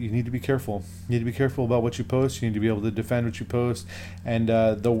 you need to be careful. You need to be careful about what you post. You need to be able to defend what you post. And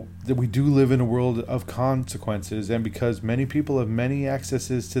that we do live in a world of consequences. And because many people have many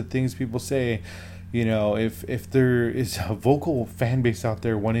accesses to things people say, if there is a vocal fan base out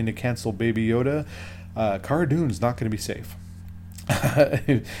there wanting to cancel Baby Yoda, Cara Dune's not going to be safe.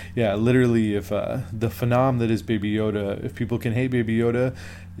 Yeah, literally, if the phenom that is Baby Yoda, if people can hate Baby Yoda,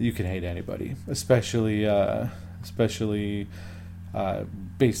 you can hate anybody, especially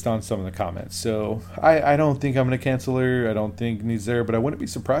based on some of the comments. So I don't think I'm going to cancel her. I don't think needs there, but I wouldn't be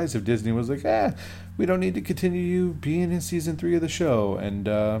surprised if Disney was like, we don't need to continue you being in season 3 of the show. And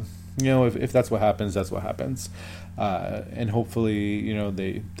if that's what happens, that's what happens. And hopefully,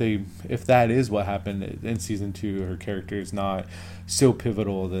 they if that is what happened in season 2, her character is not so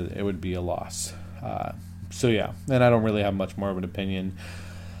pivotal that it would be a loss. So yeah, and I don't really have much more of an opinion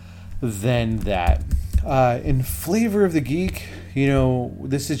than that. In flavor of the geek,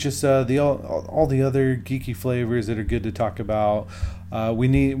 this is just all the other geeky flavors that are good to talk about. We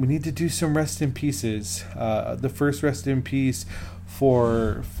need to do some rest in pieces. The first rest in peace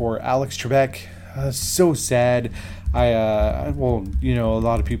for Alex Trebek. So sad. A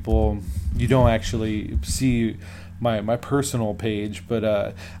lot of people, you don't actually see my personal page, but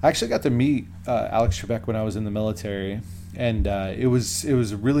I actually got to meet Alex Trebek when I was in the military, and it was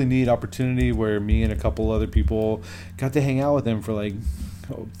a really neat opportunity where me and a couple other people got to hang out with him for like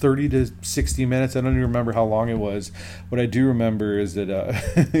 30 to 60 minutes. I don't even remember how long it was. What I do remember is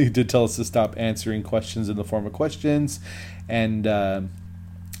that he did tell us to stop answering questions in the form of questions, and I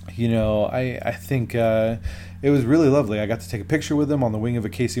think it was really lovely. I got to take a picture with him on the wing of a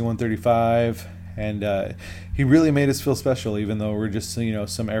KC-135, and he really made us feel special, even though we're just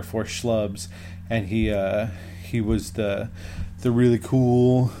some Air Force schlubs. And he was the really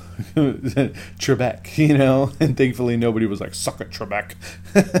cool Trebek, and thankfully nobody was like, suck it, Trebek.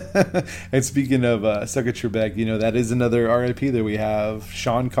 And speaking of suck it, Trebek, that is another RIP that we have.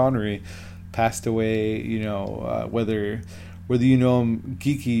 Sean Connery passed away. Whether you know him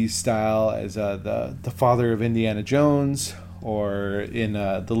geeky style as the father of Indiana Jones, or in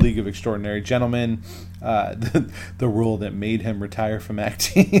the League of Extraordinary Gentlemen, the role that made him retire from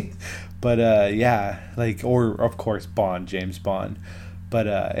acting. But or of course James Bond. But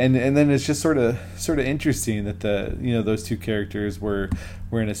and then it's just sort of interesting that those two characters were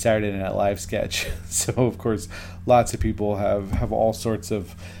in a Saturday Night Live sketch. So of course lots of people have all sorts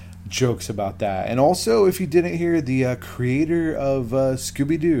of jokes about that. And also, if you didn't hear, the creator of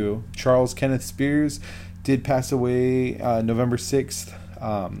Scooby-Doo, Charles Kenneth Spears, did pass away November 6th.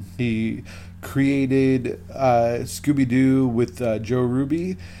 He created Scooby-Doo with Joe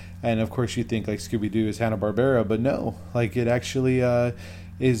Ruby, and of course you think like Scooby-Doo is Hanna-Barbera, but no, like it actually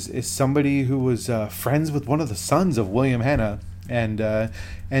is somebody who was friends with one of the sons of William Hanna. and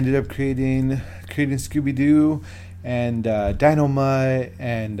ended up creating Scooby-Doo and Dynamite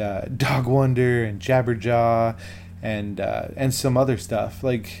and Dog Wonder and Jabberjaw and some other stuff.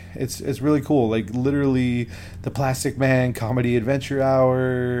 Like it's really cool. Like literally the Plastic Man Comedy Adventure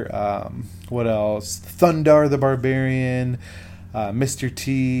Hour. What else? Thundar the Barbarian, Mr.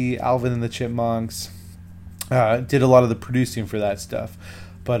 T, Alvin and the Chipmunks. Did a lot of the producing for that stuff.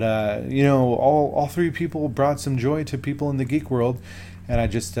 But all three people brought some joy to people in the geek world, and I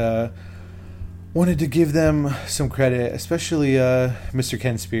just wanted to give them some credit, especially Mr.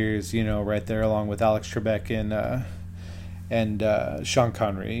 Ken Spears, right there along with Alex Trebek and Sean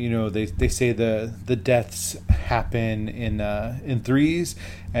Connery. They say the deaths happen in threes,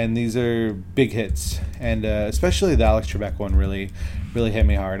 and these are big hits, and especially the Alex Trebek one really hit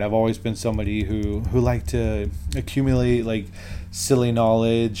me hard. I've always been somebody who liked to accumulate like silly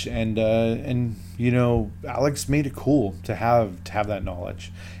knowledge, and Alex made it cool to have that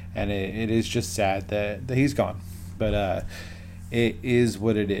knowledge. And it is just sad that he's gone. But it is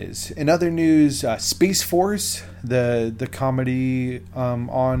what it is. In other news, Space Force, the comedy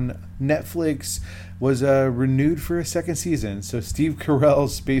on Netflix, was renewed for a second season. So Steve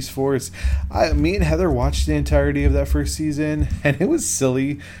Carell's Space Force. Me and Heather watched the entirety of that first season, and it was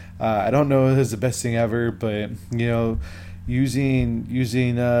silly. I don't know if it was the best thing ever, but using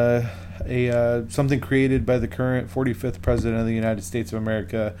something created by the current 45th president of the United States of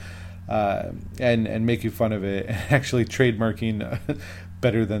America, and making fun of it, and actually trademarking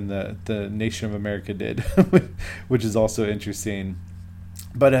better than the nation of America did, which is also interesting.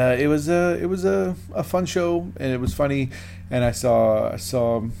 But it was a fun show, and it was funny, and I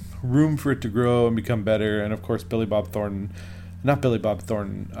saw room for it to grow and become better. And of course, John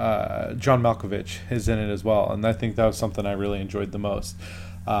Malkovich is in it as well, and I think that was something I really enjoyed the most.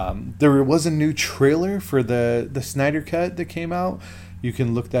 There was a new trailer for the Snyder Cut that came out. You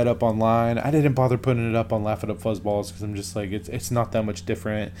can look that up online. I didn't bother putting it up on Laugh It Up Fuzzballs because I'm just like, it's not that much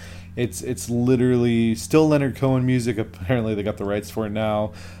different. It's literally still Leonard Cohen music. Apparently they got the rights for it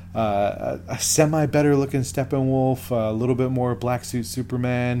now. A semi better looking Steppenwolf, a little bit more Black Suit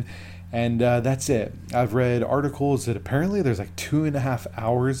Superman, and that's it. I've read articles that apparently there's like 2.5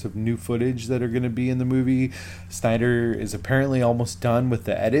 hours of new footage that are going to be in the movie. Snyder is apparently almost done with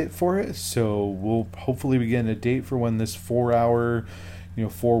the edit for it, so we'll hopefully be getting a date for when this 4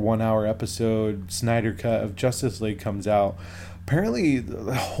 1-hour episode Snyder Cut of Justice League comes out. Apparently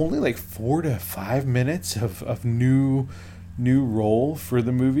only like 4 to 5 minutes of new role for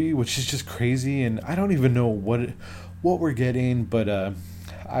the movie, which is just crazy, and I don't even know what we're getting, but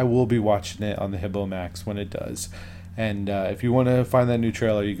I will be watching it on the Hibbo Max when it does. And if you want to find that new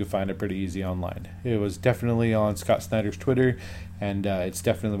trailer, you can find it pretty easy online. It was definitely on Scott Snyder's Twitter, and it's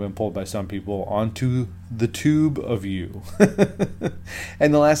definitely been pulled by some people onto the tube of you.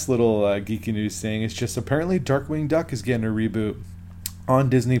 And the last little geeky news thing is just apparently Darkwing Duck is getting a reboot on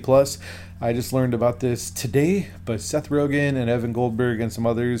Disney Plus. I just learned about this today, but Seth Rogen and Evan Goldberg and some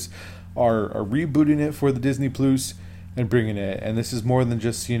others are rebooting it for the Disney Plus and bringing it. And this is more than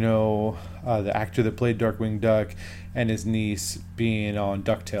just, the actor that played Darkwing Duck and his niece being on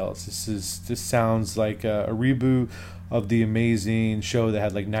DuckTales. This sounds like a reboot of the amazing show that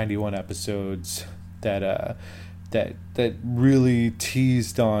had like 91 episodes that really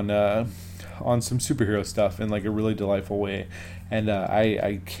teased on some superhero stuff in like a really delightful way. And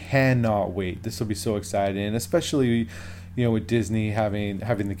I cannot wait. This will be so exciting, and especially with Disney having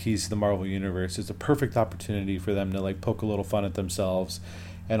the keys to the Marvel Universe, it's a perfect opportunity for them to like poke a little fun at themselves,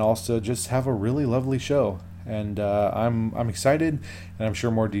 and also just have a really lovely show. And I'm excited, and I'm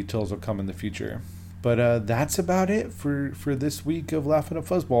sure more details will come in the future. But that's about it for this week of Laughing at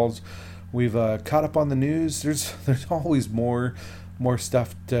Fuzzballs. We've caught up on the news. There's always more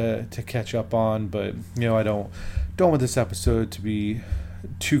stuff to catch up on, but I don't want this episode to be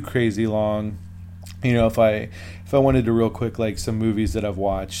too crazy long. If I wanted to real quick, like some movies that I've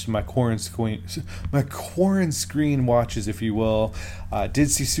watched, my quarantine screen watches, if you will, did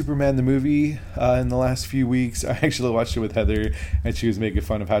see Superman the movie in the last few weeks. I actually watched it with Heather, and she was making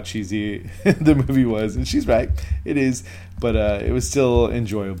fun of how cheesy the movie was, and she's right, it is, but it was still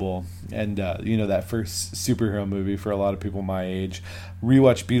enjoyable. And that first superhero movie for a lot of people my age.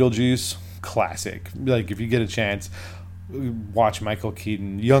 Rewatch Beetlejuice, classic. Like if you get a chance, watch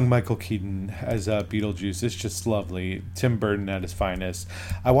young Michael Keaton as Beetlejuice. It's just lovely. Tim Burton at his finest.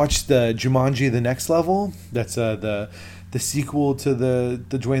 I watched the Jumanji: The Next Level. That's the sequel to the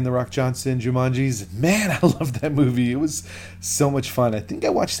Dwayne The Rock Johnson Jumanjis. Man, I love that movie. It was so much fun. I think I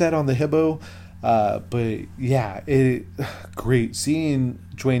watched that on the Hibbo. But yeah, great seeing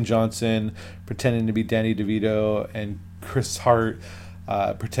Dwayne Johnson pretending to be Danny DeVito and Chris Hart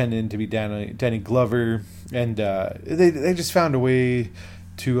pretending to be Danny Glover, and they just found a way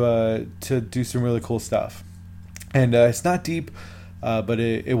to do some really cool stuff. And it's not deep, but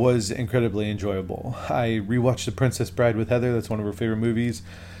it was incredibly enjoyable. I rewatched The Princess Bride with Heather. That's one of her favorite movies.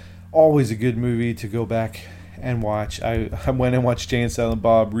 Always a good movie to go back and watch. I went and watched Jay and Silent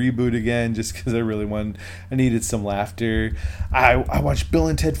Bob reboot again just because I needed some laughter. I watched Bill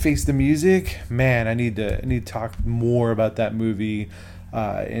and Ted Face the Music. Man, I need to talk more about that movie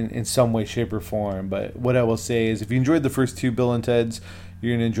in some way, shape, or form. But what I will say is, if you enjoyed the first two Bill and Ted's,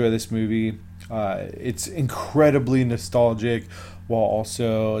 you're going to enjoy this movie. It's incredibly nostalgic while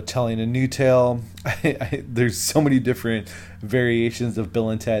also telling a new tale. There's so many different variations of Bill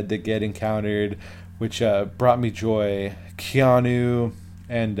and Ted that get encountered, which brought me joy. Keanu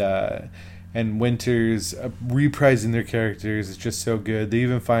and Winters reprising their characters is just so good. They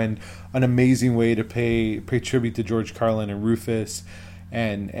even find an amazing way to pay tribute to George Carlin and Rufus,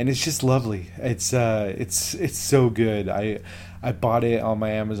 and it's just lovely. It's so good. I bought it on my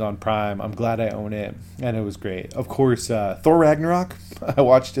Amazon Prime. I'm glad I own it, and it was great. Of course, Thor Ragnarok. I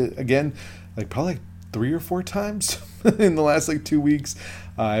watched it again, probably 3 or 4 times in the last 2 weeks.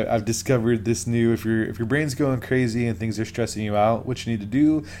 I've discovered this new. If your brain's going crazy and things are stressing you out, what you need to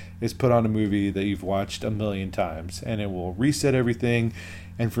do is put on a movie that you've watched 1,000,000 times, and it will reset everything.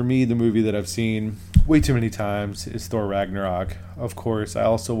 And for me, the movie that I've seen way too many times is Thor Ragnarok. Of course, I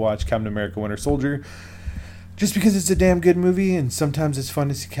also watched Captain America: Winter Soldier, just because it's a damn good movie, and sometimes it's fun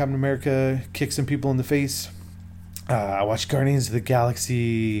to see Captain America kick some people in the face. I watched Guardians of the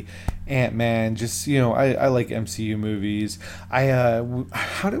Galaxy, Ant-Man. Just, I like MCU movies.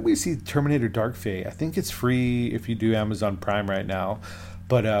 How did we see Terminator Dark Fate? I think it's free if you do Amazon Prime right now.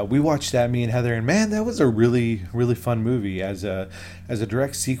 But we watched that, me and Heather, and man, that was a really, really fun movie. As a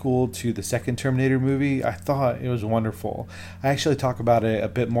direct sequel to the second Terminator movie, I thought it was wonderful. I actually talk about it a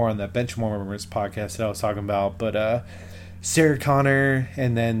bit more on that Benchwarmers podcast that I was talking about. But Sarah Connor,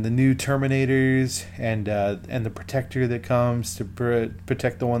 and then the new Terminators, and the Protector that comes to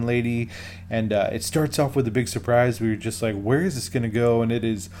protect the one lady, and it starts off with a big surprise. We were just like, where is this going to go? And it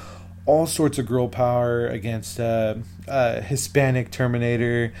is all sorts of girl power against a Hispanic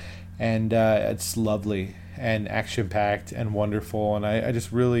Terminator, and it's lovely and action-packed and wonderful, and I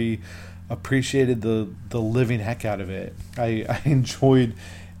just really appreciated the living heck out of it. I enjoyed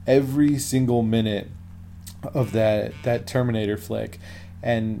every single minute of that Terminator flick,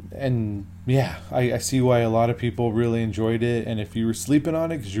 and yeah, I see why a lot of people really enjoyed it. And if you were sleeping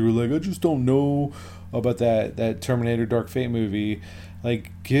on it because you were like, I just don't know about that Terminator Dark Fate movie,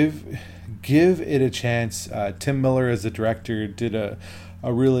 give it a chance. Tim Miller as the director did a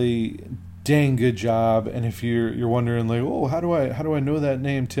really dang good job. And if you're wondering how do I know that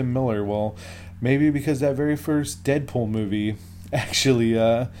name, Tim Miller? Well, maybe because that very first Deadpool movie actually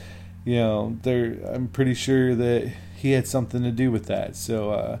I'm pretty sure that he had something to do with that.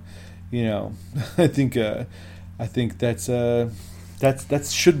 So I think that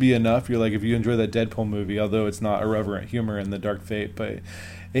should be enough. You're like, if you enjoy that Deadpool movie, although it's not irreverent humor in the Dark Fate, but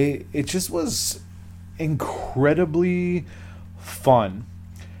it just was incredibly fun.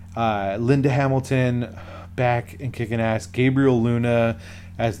 Linda Hamilton back and kicking ass. Gabriel Luna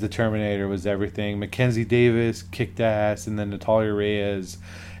as the Terminator was everything. Mackenzie Davis kicked ass, and then Natalia Reyes.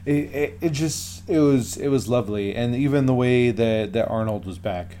 It was lovely, and even the way that Arnold was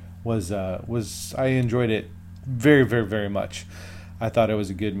back was I enjoyed it very, very, very much. I thought it was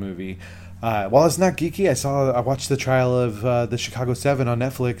a good movie. While it's not geeky, I watched the trial of the Chicago 7 on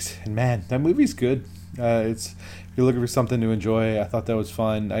Netflix, and man, that movie's good. If you're looking for something to enjoy, I thought that was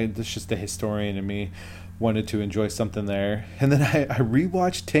fun. It's just the historian in me wanted to enjoy something there. And then I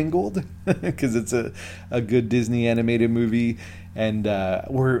rewatched Tangled because it's a good Disney animated movie, and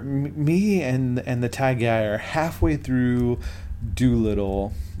me and the Thai guy are halfway through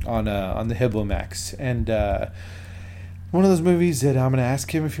Doolittle on the Hiblomax, and one of those movies that I'm going to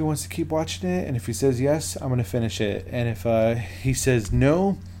ask him if he wants to keep watching it, and if he says yes, I'm going to finish it, and if he says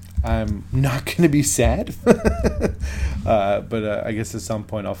no, I'm not going to be sad. But I guess at some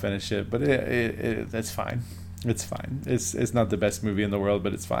point I'll finish it. But that's fine. It's fine. It's not the best movie in the world,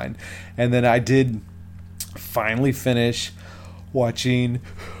 but it's fine. And then I did finally finish watching,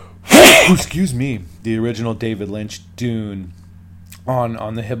 excuse me, the original David Lynch Dune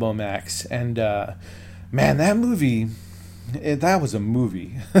on the Hiblomax. And man, that movie... that was a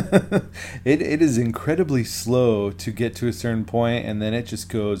movie. It is incredibly slow to get to a certain point, and then it just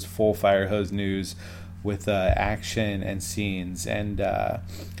goes full fire hose news with action and scenes. And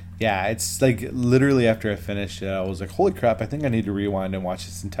yeah, it's literally after I finished it, I was like, holy crap, I think I need to rewind and watch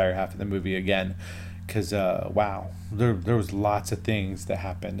this entire half of the movie again, because wow, there was lots of things that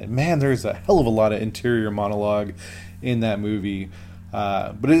happened, and man, there's a hell of a lot of interior monologue in that movie.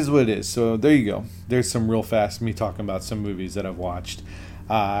 But it is what it is. So there you go. There's some real fast me talking about some movies that I've watched.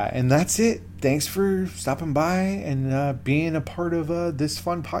 And that's it. Thanks for stopping by and being a part of this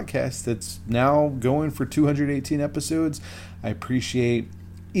fun podcast that's now going for 218 episodes. I appreciate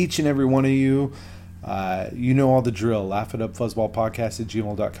each and every one of you. You know all the drill.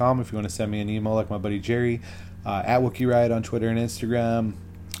 laughatupfuzzballpodcast@gmail.com if you want to send me an email like my buddy Jerry. At Wookie Riot on Twitter and Instagram.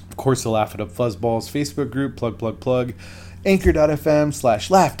 Of course, the Laugh It Up Fuzzballs Facebook group. Plug.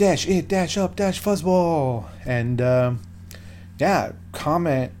 Anchor.fm/laugh-it-up-fuzzball. And yeah,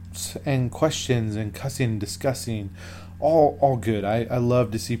 comments and questions and cussing and discussing, all good. I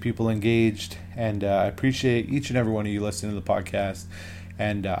love to see people engaged, and I appreciate each and every one of you listening to the podcast.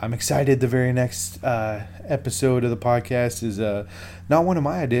 And I'm excited. The very next episode of the podcast is not one of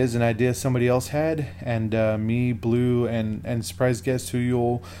my ideas, an idea somebody else had, and me, Blue, and surprise guest who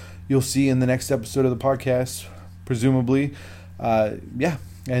you'll see in the next episode of the podcast, presumably. Yeah,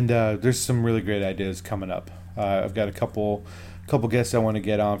 and there's some really great ideas coming up. I've got a couple guests I want to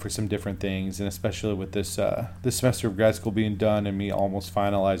get on for some different things, and especially with this semester of grad school being done and me almost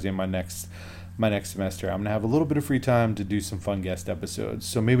finalizing my next semester, I'm gonna have a little bit of free time to do some fun guest episodes.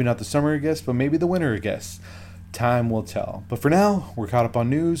 So maybe not the summer guests, but maybe the winter guests. Time will tell. But for now, we're caught up on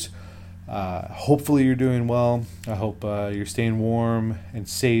news. Hopefully you're doing well. I hope you're staying warm and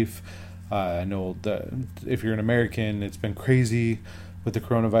safe. I know that if you're an American, it's been crazy with the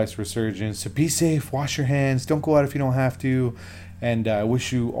coronavirus resurgence. So be safe, wash your hands, don't go out if you don't have to, and I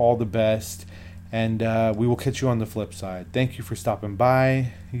wish you all the best. And we will catch you on the flip side. Thank you for stopping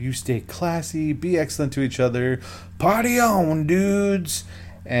by. You stay classy, be excellent to each other. Party on, dudes.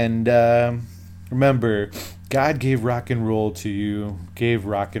 And remember, God gave rock and roll to you,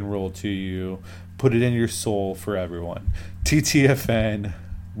 put it in your soul for everyone. TTFN,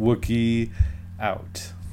 Wookie out.